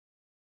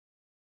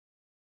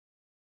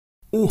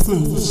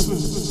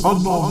Authors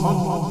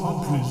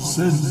Unknown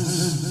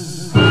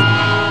presents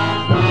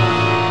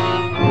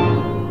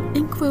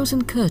Inkwells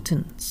and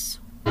Curtains,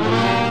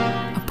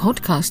 a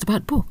podcast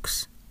about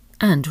books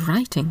and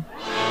writing.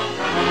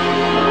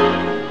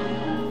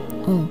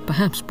 Or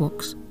perhaps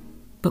books,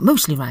 but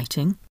mostly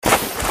writing.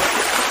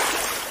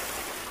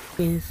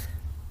 With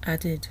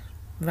added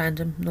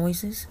random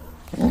noises.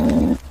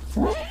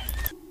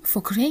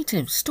 For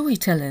creative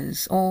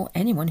storytellers or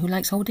anyone who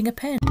likes holding a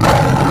pen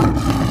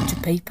to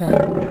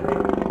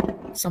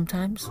paper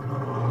sometimes.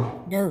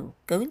 No,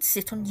 go and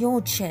sit on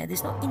your chair.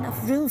 There's not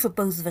enough room for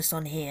both of us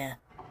on here.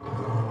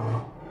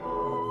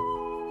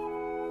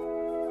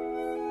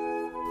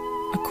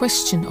 A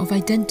question of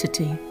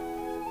identity.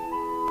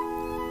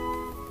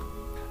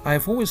 I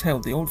have always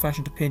held the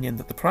old-fashioned opinion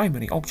that the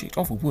primary object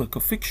of a work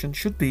of fiction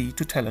should be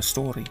to tell a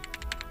story.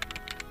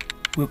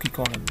 WIlkie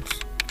Collins.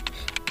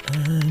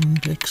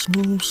 And X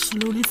moves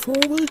slowly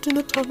forward in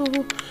a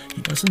tunnel.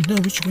 He doesn't know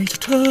which way to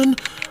turn.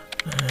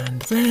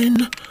 And then...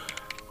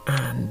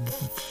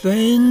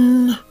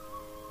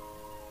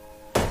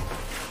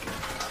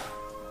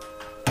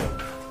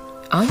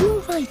 Are you all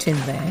right in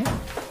there?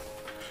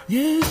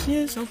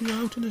 Yes, I'll be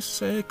out in a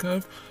sec.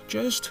 I've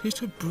just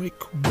hit a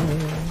brick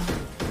wall.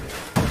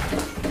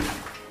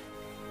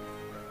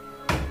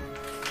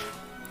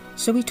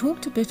 So we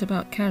talked a bit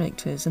about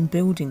characters and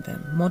building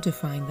them,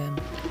 modifying them,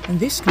 and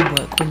this can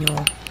work when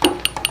you're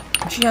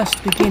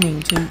just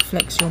beginning to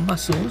flex your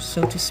muscles,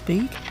 so to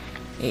speak.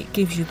 It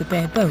gives you the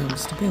bare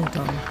bones to build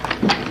on.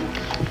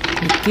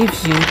 It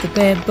gives you the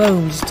bare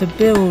bones to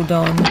build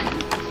on.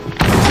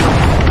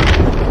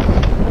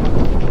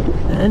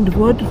 And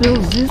what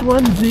will this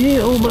one be,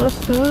 oh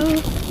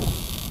master?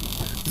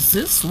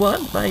 This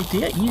one, my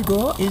dear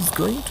Igor, is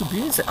going to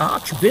be the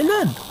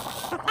archvillain.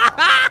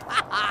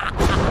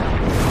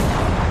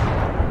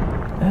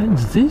 And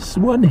this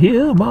one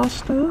here,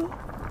 master?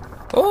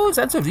 Oh,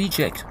 that's a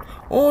reject.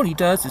 All he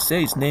does is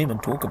say his name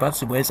and talk about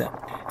the weather.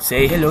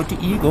 Say hello to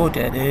Igor,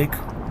 Derek.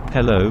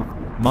 Hello,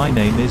 my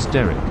name is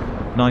Derek.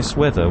 Nice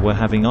weather we're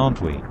having,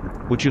 aren't we?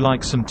 Would you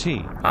like some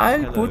tea?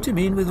 I'll put him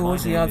in with all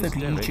the other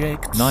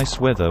rejects. Nice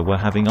weather we're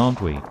having,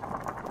 aren't we?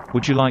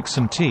 Would you like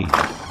some tea?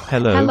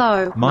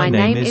 Hello, my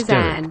name is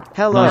Anne.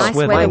 Hello, nice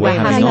weather we're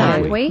having,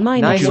 aren't we?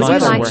 Would you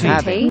like some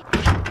tea?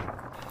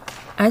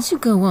 As you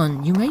go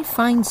on, you may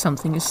find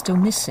something is still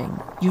missing.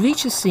 You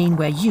reach a scene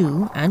where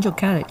you and your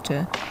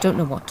character don't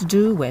know what to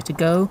do, where to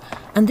go,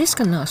 and this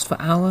can last for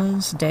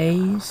hours,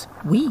 days,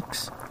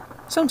 weeks.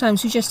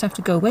 Sometimes you just have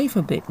to go away for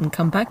a bit and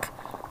come back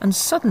and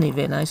suddenly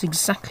realise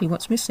exactly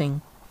what's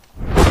missing.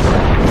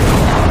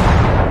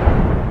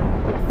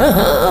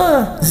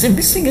 Aha! The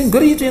missing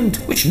ingredient,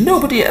 which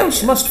nobody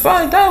else must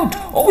find out,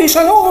 or we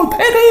shall all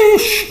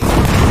perish!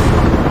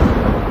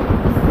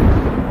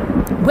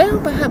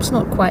 Well, perhaps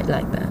not quite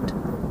like that.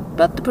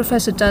 But the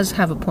professor does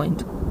have a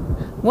point.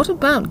 What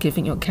about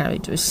giving your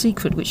character a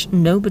secret which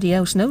nobody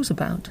else knows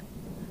about?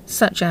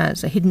 Such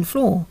as a hidden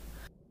flaw.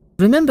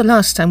 Remember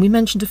last time we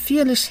mentioned a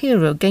fearless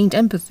hero gained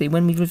empathy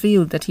when we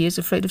revealed that he is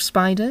afraid of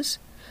spiders?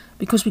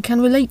 Because we can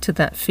relate to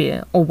that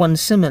fear, or one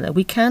similar,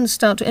 we can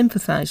start to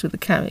empathise with the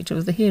character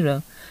of the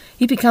hero.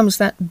 He becomes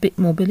that bit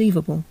more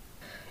believable.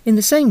 In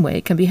the same way,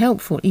 it can be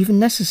helpful, even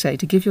necessary,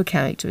 to give your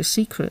character a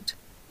secret.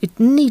 It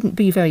needn't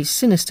be very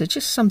sinister,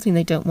 just something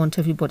they don't want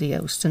everybody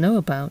else to know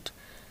about.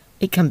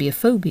 It can be a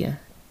phobia,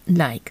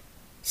 like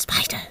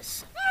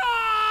spiders,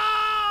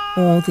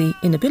 or the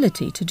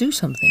inability to do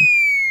something.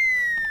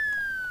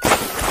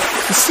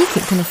 The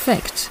secret can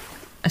affect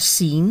a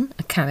scene,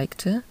 a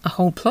character, a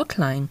whole plot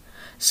line.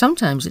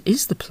 Sometimes it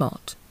is the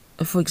plot,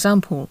 for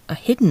example, a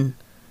hidden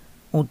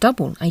or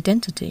double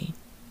identity.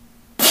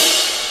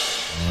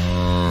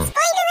 Spoiler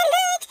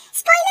alert!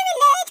 Spoiler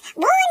alert!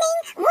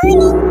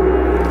 Warning!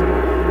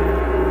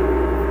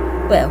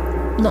 Well,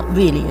 not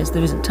really, as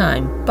there isn't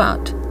time,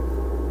 but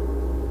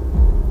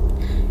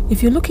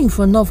if you're looking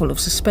for a novel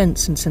of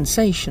suspense and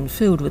sensation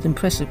filled with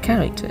impressive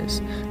characters,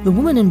 The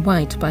Woman in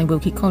White by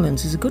WIlkie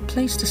Collins is a good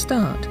place to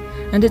start,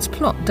 and its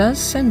plot does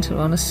centre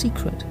on a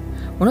secret.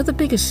 One of the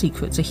biggest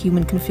secrets a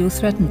human can feel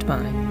threatened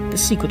by, the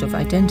secret of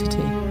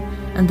identity.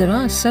 And there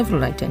are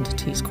several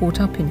identities caught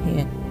up in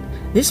here.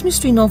 This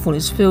mystery novel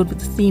is filled with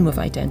the theme of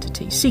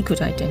identity,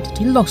 secret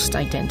identity, lost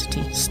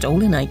identity,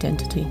 stolen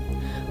identity.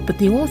 But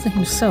the author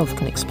himself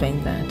can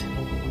explain that.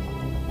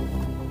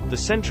 The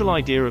central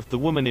idea of The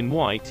Woman in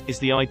White is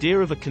the idea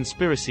of a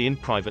conspiracy in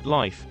private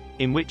life,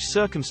 in which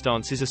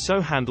circumstances are so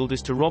handled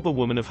as to rob a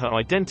woman of her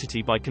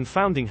identity by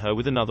confounding her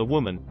with another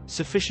woman,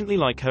 sufficiently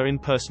like her in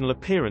personal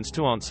appearance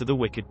to answer the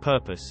wicked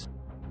purpose.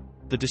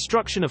 The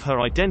destruction of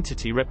her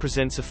identity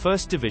represents a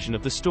first division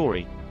of the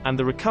story, and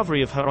the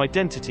recovery of her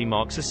identity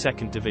marks a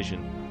second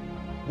division.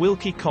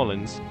 WIlkie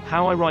Collins,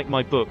 How I Write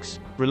My Books,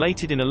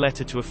 related in a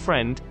letter to a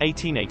friend,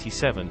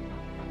 1887.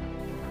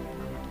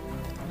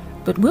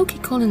 But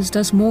WIlkie Collins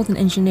does more than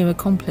engineer a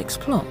complex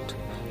plot.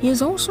 He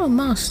is also a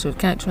master of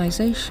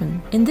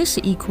characterization. In this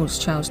he equals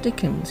Charles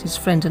Dickens, his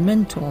friend and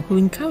mentor, who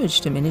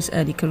encouraged him in his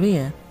early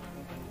career.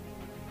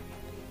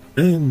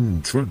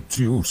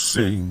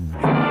 Introducing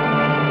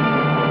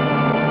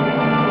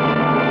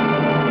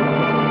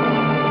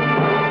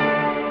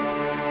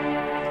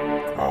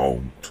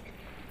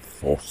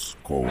Morse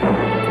code.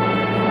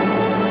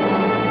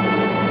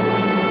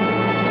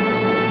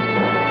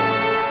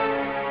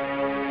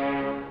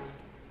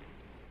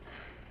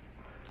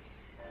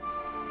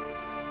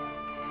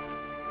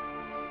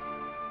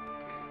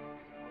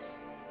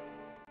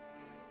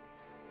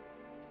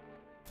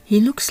 He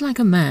looks like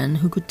a man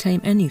who could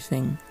tame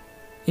anything.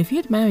 If he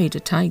had married a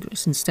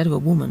tigress instead of a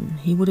woman,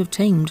 he would have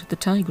tamed the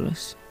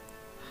tigress.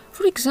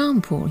 For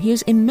example, he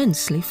is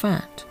immensely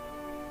fat.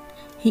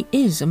 He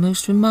is a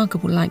most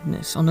remarkable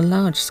likeness on a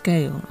large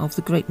scale of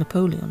the great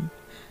Napoleon.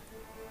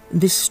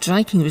 This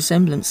striking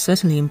resemblance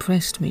certainly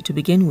impressed me to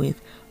begin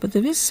with, but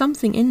there is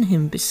something in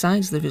him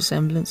besides the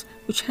resemblance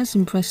which has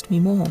impressed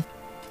me more.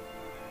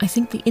 I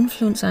think the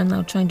influence I am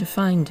now trying to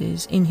find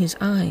is in his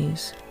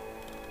eyes.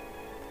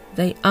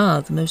 They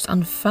are the most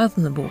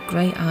unfathomable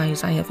grey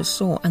eyes I ever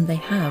saw, and they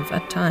have,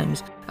 at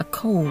times, a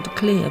cold,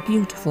 clear,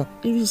 beautiful,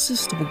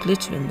 irresistible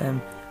glitter in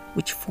them,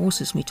 which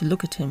forces me to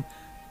look at him,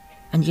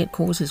 and yet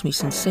causes me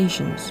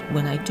sensations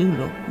when I do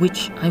look,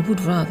 which I would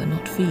rather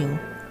not feel.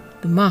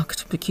 The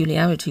marked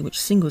peculiarity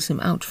which singles him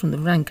out from the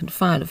rank and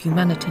file of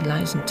humanity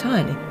lies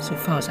entirely, so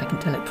far as I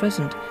can tell at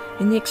present,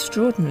 in the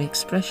extraordinary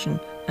expression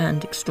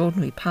and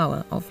extraordinary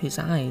power of his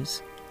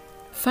eyes.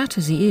 Fat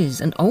as he is,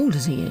 and old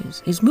as he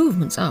is, his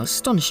movements are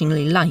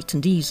astonishingly light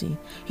and easy.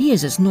 He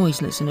is as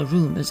noiseless in a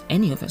room as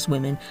any of us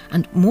women,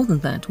 and more than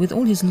that, with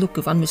all his look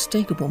of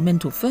unmistakable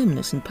mental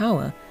firmness and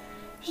power,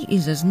 he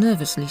is as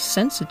nervously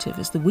sensitive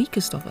as the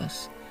weakest of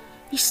us.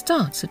 He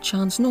starts at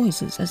chance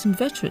noises as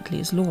inveterately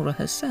as Laura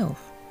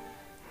herself.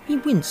 He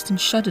winced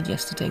and shuddered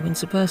yesterday when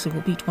Sir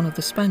Percival beat one of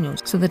the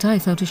spaniels, so that I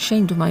felt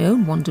ashamed of my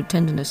own want of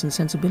tenderness and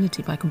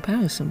sensibility by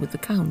comparison with the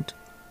Count.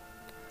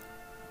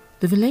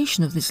 The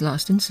relation of this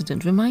last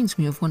incident reminds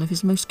me of one of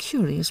his most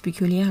curious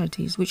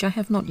peculiarities, which I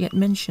have not yet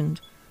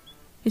mentioned,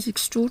 his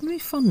extraordinary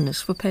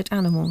fondness for pet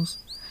animals.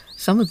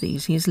 Some of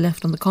these he has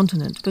left on the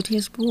continent, but he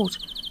has brought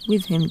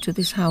with him to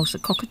this house a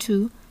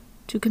cockatoo,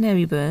 2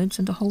 canary birds,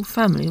 and a whole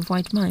family of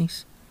white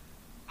mice.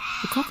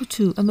 The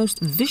cockatoo, a most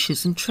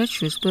vicious and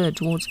treacherous bird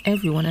towards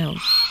everyone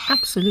else,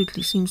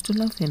 absolutely seems to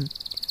love him.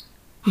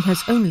 He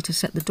has only to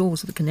set the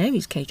doors of the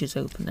canaries' cages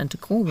open and to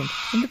call them,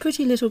 and the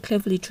pretty little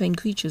cleverly trained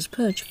creatures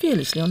perch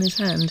fearlessly on his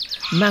hand,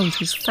 mount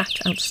his fat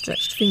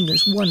outstretched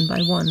fingers one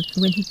by one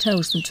when he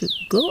tells them to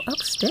go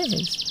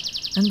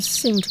upstairs, and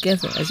sing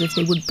together as if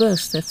they would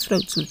burst their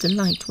throats with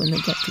delight when they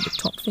get to the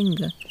top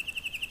finger.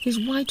 His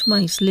white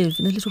mice live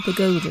in a little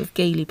pagoda of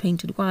gaily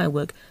painted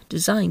wirework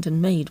designed and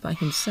made by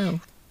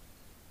himself.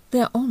 They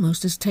are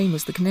almost as tame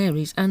as the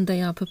canaries, and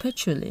they are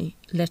perpetually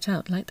let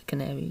out like the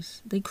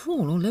canaries. They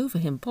crawl all over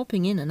him,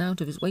 popping in and out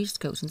of his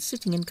waistcoat and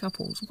sitting in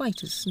couples,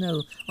 white as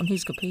snow, on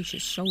his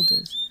capacious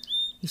shoulders.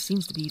 He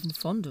seems to be even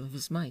fonder of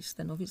his mice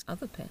than of his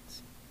other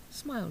pets.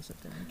 Smiles at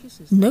them and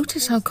kisses them.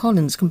 Notice how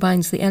Collins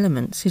combines the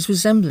elements, his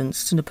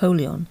resemblance to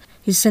Napoleon,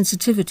 his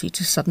sensitivity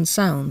to sudden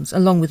sounds,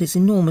 along with his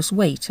enormous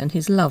weight and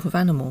his love of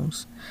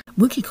animals.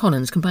 WIlkie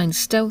Collins combines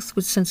stealth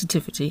with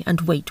sensitivity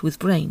and weight with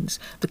brains.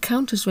 The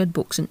Count has read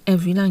books in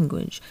every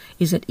language,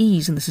 is at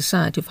ease in the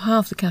society of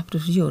half the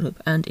capitals of Europe,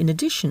 and in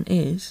addition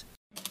is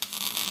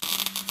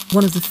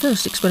one of the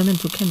first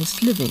experimental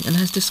chemists living, and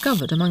has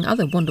discovered, among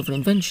other wonderful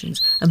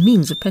inventions, a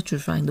means of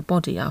petrifying the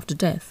body after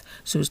death,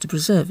 so as to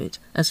preserve it,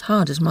 as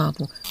hard as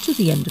marble, to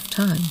the end of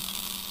time.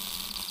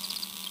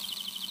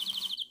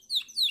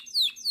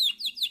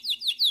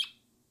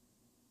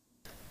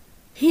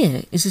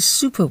 Here is a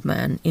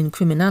superman in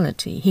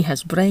criminality. He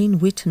has brain,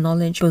 wit,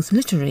 knowledge, both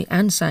literary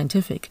and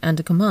scientific, and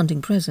a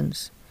commanding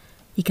presence.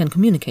 He can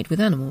communicate with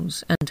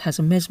animals, and has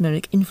a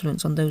mesmeric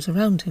influence on those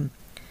around him.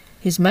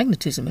 His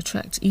magnetism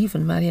attracts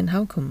even Marian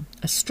Halcombe,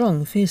 a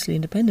strong, fiercely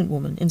independent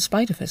woman, in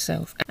spite of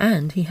herself,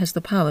 and he has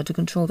the power to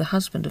control the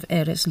husband of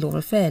heiress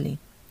Laura Fairley.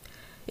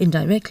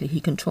 Indirectly,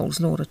 he controls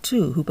Laura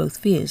too, who both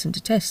fears and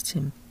detests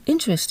him.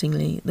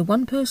 Interestingly, the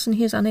one person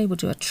he is unable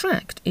to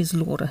attract is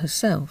Laura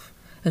herself.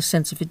 Her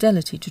sense of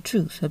fidelity to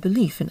truth, her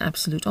belief in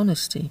absolute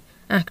honesty,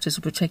 act as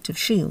a protective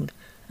shield,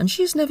 and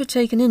she is never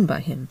taken in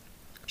by him.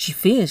 She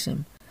fears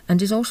him,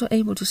 and is also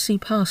able to see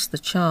past the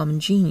charm and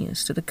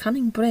genius to the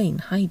cunning brain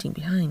hiding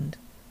behind.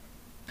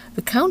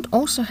 The Count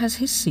also has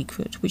his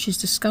secret, which is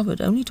discovered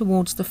only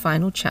towards the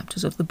final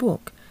chapters of the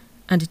book,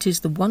 and it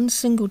is the one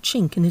single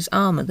chink in his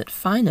armour that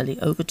finally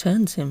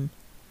overturns him.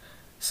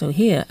 So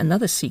here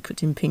another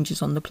secret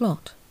impinges on the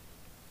plot.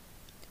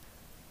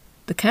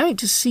 The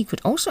character's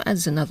secret also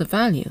adds another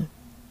value: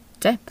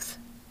 depth.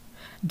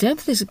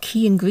 Depth is a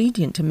key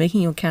ingredient to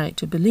making your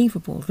character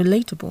believable,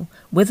 relatable,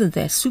 whether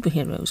they're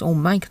superheroes or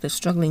Mike the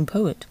struggling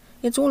poet.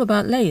 It's all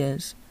about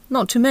layers.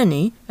 Not too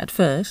many, at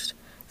first.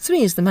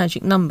 3 is the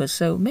magic number,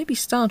 so maybe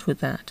start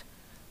with that.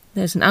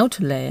 There's an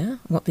outer layer,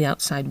 what the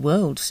outside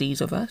world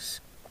sees of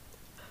us.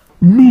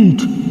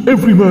 Meet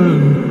every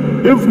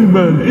man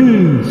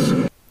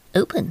is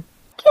Open.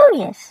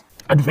 Curious.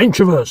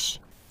 adventurous.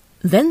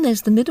 Then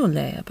there's the middle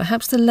layer,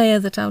 perhaps the layer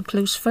that our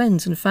close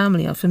friends and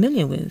family are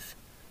familiar with.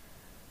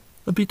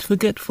 A bit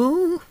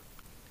forgetful?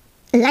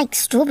 Like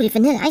strawberry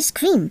vanilla ice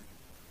cream.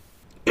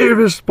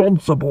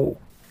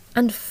 Irresponsible.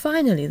 And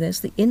finally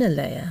there's the inner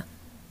layer,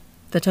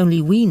 that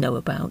only we know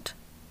about.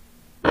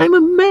 I'm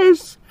a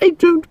mess. I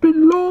don't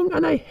belong,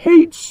 and I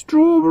hate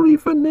strawberry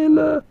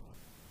vanilla.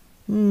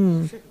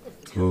 I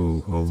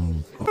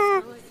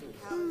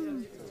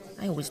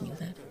always knew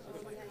that.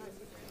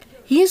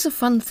 Here's a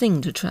fun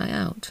thing to try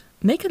out.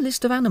 Make a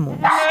list of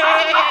animals.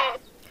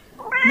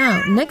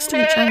 Now, next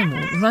to each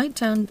animal, write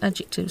down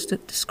adjectives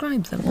that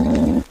describe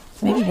them.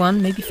 Maybe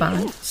 1, maybe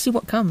 5. See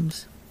what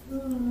comes.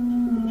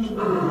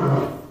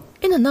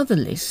 In another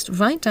list,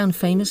 write down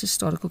famous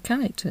historical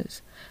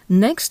characters.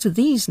 Next to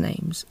these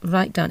names,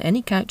 write down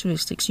any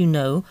characteristics you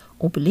know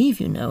or believe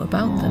you know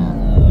about them.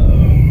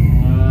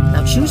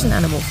 Now choose an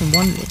animal from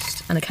one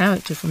list and a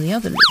character from the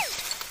other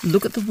list.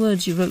 Look at the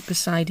words you wrote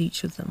beside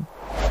each of them.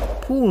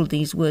 Pool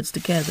these words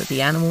together,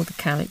 the animal, the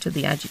character,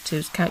 the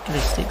adjectives,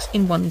 characteristics,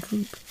 in one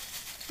group.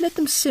 Let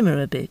them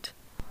simmer a bit.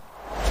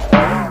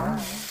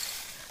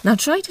 Now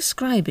try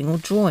describing or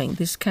drawing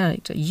this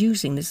character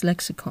using this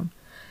lexicon.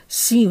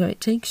 See where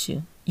it takes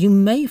you. You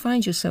may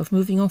find yourself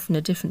moving off in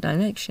a different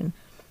direction.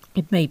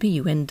 It may be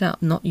you end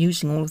up not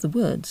using all of the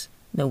words.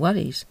 No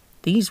worries.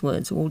 These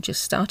words are all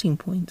just starting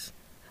points.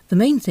 The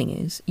main thing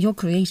is you're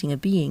creating a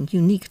being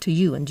unique to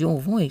you and your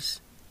voice.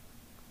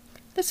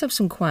 Let's have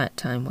some quiet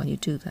time while you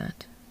do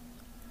that.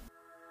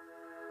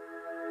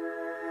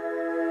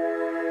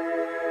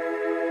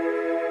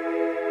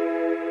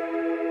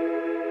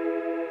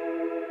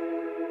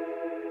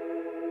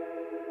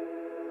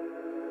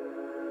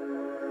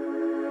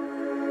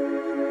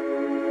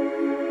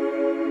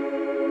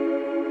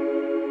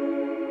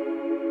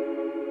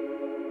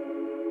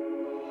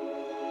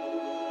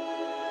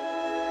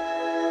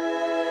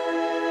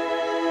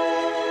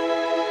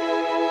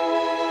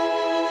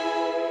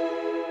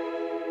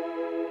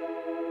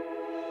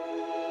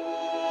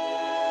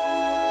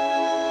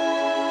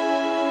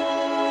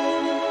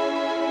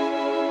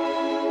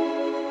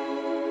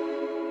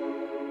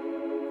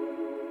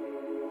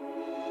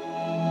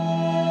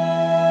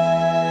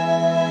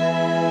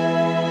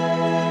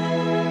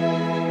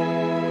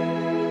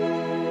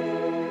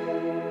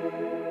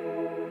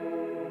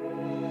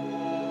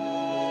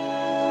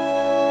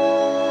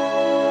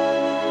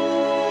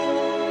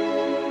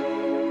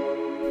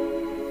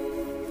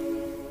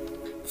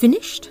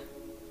 Finished?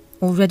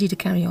 Or ready to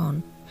carry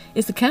on?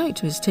 If the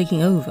character is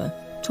taking over,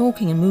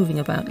 talking and moving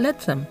about, let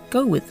them,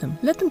 go with them,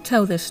 let them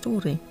tell their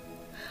story.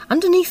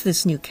 Underneath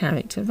this new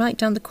character, write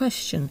down the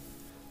question,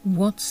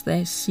 what's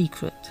their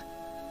secret?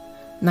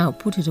 Now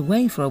put it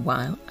away for a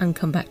while and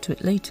come back to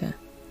it later.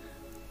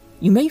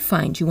 You may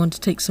find you want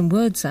to take some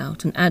words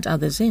out and add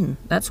others in.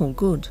 That's all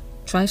good.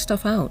 Try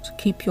stuff out.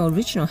 Keep your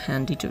original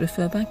handy to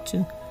refer back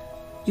to.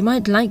 You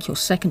might like your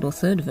second or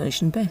third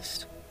version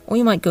best. Or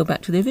you might go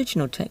back to the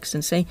original text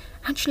and say,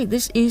 actually,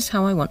 this is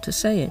how I want to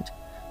say it.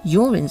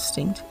 Your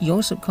instinct,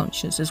 your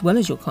subconscious, as well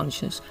as your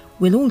conscious,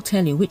 will all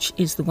tell you which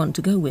is the one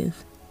to go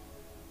with.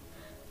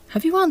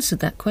 Have you answered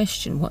that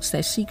question, what's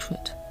their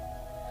secret?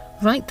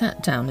 Write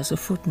that down as a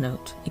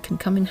footnote. It can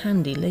come in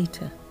handy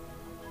later.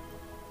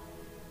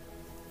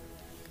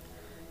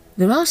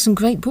 There are some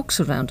great books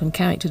around on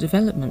character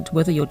development,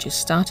 whether you're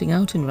just starting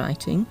out in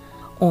writing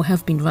or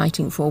have been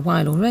writing for a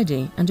while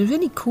already, and a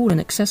really cool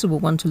and accessible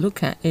one to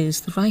look at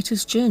is The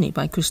Writer's Journey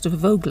by Christopher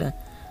Vogler,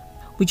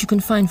 which you can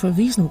find for a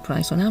reasonable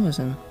price on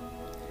Amazon.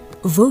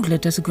 Vogler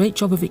does a great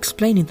job of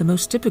explaining the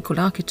most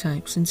typical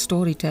archetypes in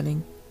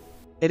storytelling.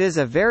 It is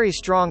a very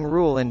strong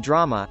rule in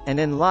drama, and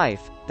in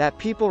life, that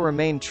people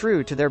remain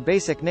true to their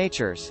basic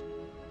natures.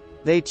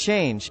 They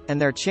change, and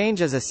their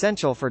change is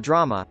essential for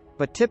drama,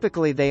 but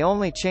typically they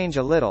only change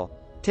a little,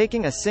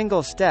 taking a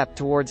single step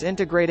towards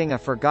integrating a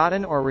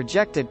forgotten or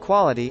rejected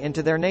quality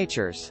into their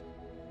natures.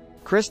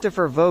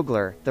 Christopher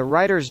Vogler, The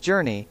Writer's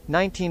Journey,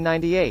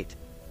 1998.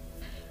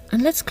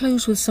 And let's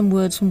close with some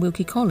words from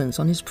WIlkie Collins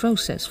on his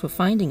process for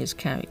finding his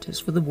characters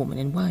for The Woman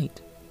in White.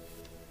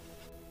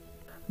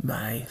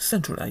 My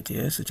central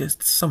idea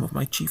suggests some of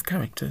my chief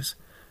characters.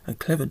 A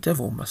clever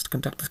devil must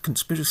conduct a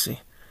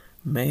conspiracy.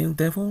 Male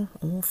devil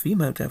or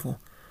female devil.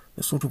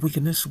 The sort of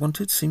wickedness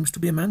wanted seems to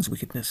be a man's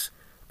wickedness.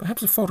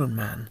 Perhaps a foreign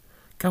man.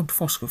 Count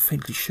Fosco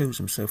faintly shows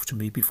himself to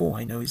me before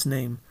I know his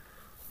name.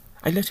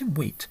 I let him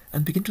wait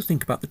and begin to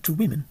think about the two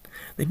women.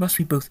 They must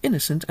be both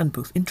innocent and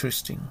both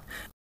interesting.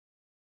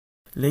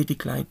 Lady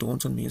Glyde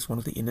dawns on me as one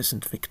of the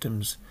innocent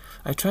victims.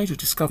 I try to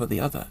discover the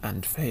other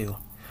and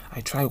fail. I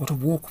try what a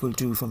walk will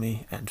do for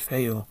me and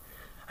fail.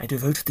 I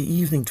devote the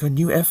evening to a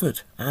new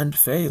effort and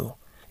fail.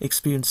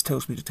 Experience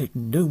tells me to take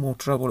no more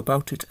trouble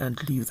about it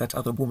and leave that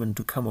other woman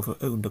to come of her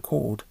own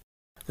accord.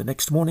 The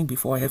next morning,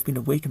 before I have been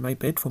awake in my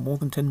bed for more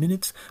than 10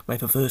 minutes, my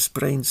perverse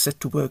brain set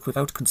to work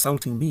without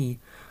consulting me.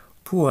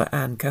 Poor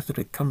Anne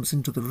Catherick comes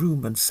into the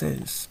room and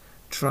says,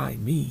 "Try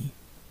me."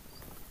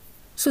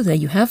 So there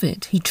you have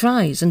it. He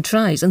tries and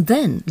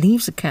then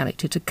leaves a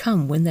character to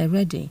come when they're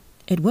ready.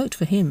 It worked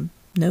for him.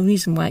 No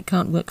reason why it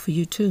can't work for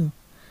you too.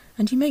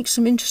 And he makes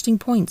some interesting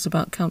points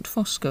about Count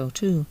Fosco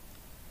too.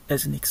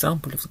 As an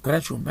example of the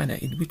gradual manner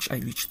in which I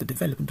reach the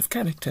development of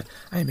character,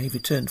 I may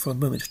return for a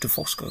moment to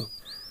Fosco.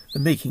 The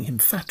making him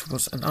fat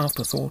was an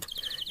afterthought.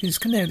 His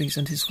canaries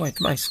and his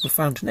white mice were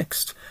found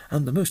next,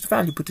 and the most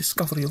valuable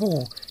discovery of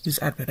all, his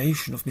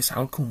admiration of Miss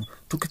Alcombe,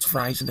 took its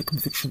rise in the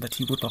conviction that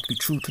he would not be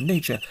true to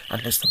nature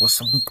unless there was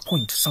some weak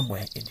point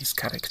somewhere in his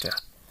character.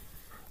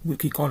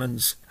 WIlkie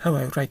Collins, How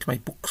I Write My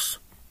Books,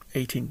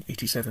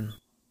 1887.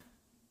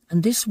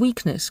 And this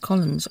weakness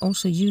Collins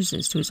also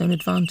uses to his own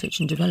advantage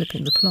in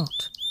developing the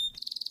plot.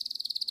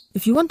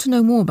 If you want to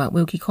know more about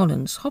WIlkie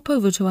Collins, hop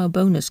over to our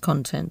bonus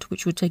content,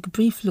 which will take a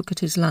brief look at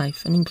his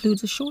life and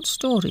includes a short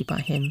story by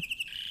him.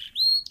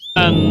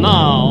 And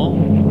now...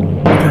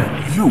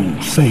 Can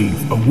you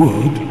save a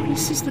word?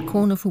 This is the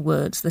corner for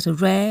words that are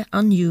rare,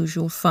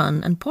 unusual,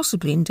 fun, and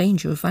possibly in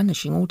danger of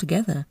vanishing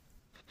altogether.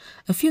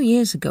 A few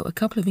years ago, a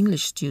couple of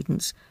English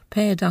students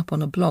paired up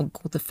on a blog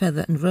called The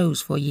Feather and Rose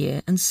for a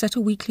year and set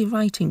a weekly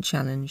writing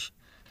challenge.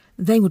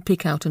 They would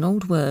pick out an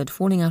old word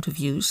falling out of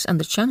use, and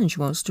the challenge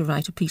was to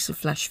write a piece of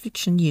flash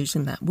fiction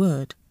using that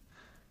word.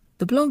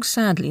 The blog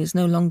sadly is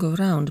no longer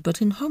around,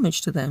 but in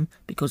homage to them,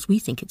 because we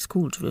think it's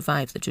cool to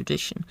revive the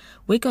tradition,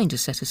 we're going to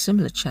set a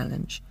similar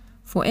challenge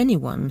for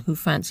anyone who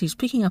fancies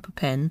picking up a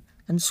pen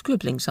and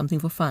scribbling something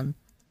for fun.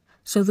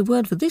 So the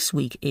word for this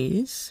week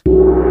is...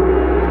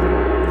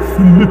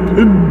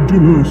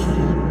 Filipendulous.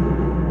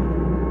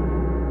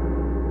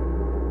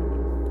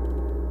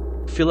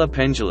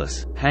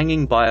 Filipendulous,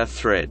 hanging by a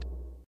thread.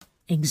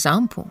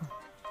 Example.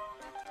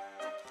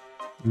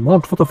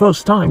 Not for the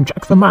first time,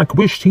 Jack the Mac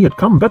wished he had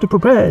come better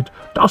prepared.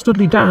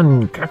 Dastardly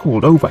Dan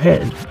cackled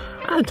overhead.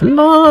 At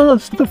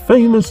last, the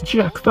famous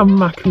Jack the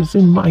Mac is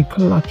in my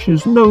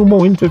clutches, no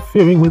more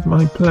interfering with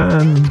my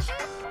plans.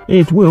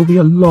 It will be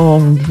a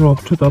long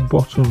drop to the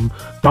bottom.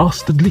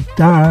 Dastardly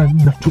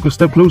Dan took a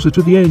step closer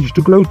to the edge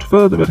to gloat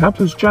further at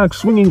hapless Jack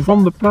swinging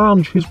from the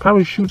branch his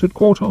parachute had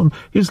caught on,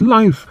 his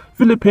life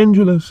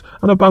filipendulous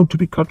and about to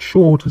be cut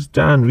short as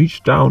Dan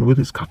reached down with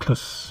his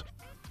cutlass.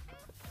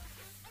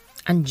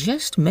 And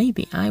just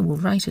maybe I will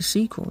write a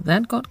sequel.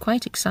 That got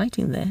quite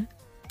exciting there.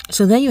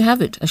 So there you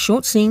have it, a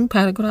short scene,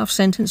 paragraph,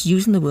 sentence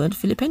using the word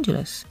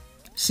filipendulous.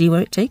 See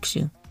where it takes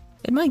you.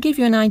 It might give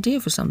you an idea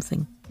for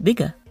something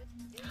bigger.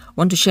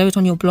 Want to share it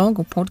on your blog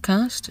or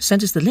podcast?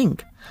 Send us the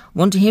link.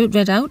 Want to hear it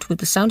read out with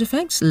the sound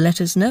effects?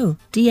 Let us know.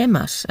 DM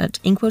us at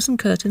Inkwells and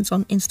Curtains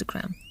on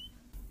Instagram.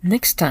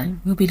 Next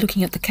time, we'll be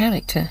looking at the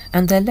character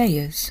and their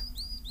layers.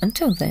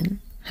 Until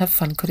then, have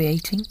fun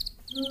creating.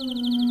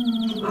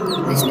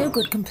 There's no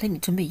good complaining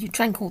to me. You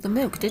drank all the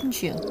milk,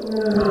 didn't you?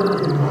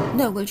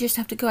 No, we'll just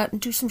have to go out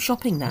and do some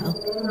shopping now.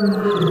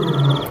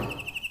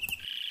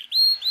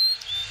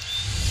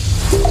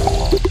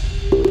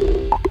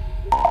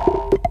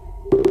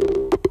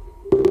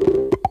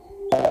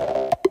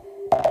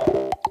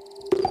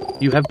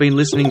 You have been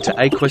listening to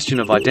A Question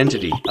of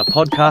Identity, a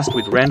podcast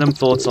with random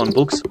thoughts on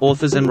books,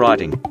 authors and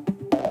writing.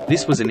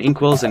 This was an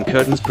Inkwells and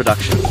Curtains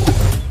production.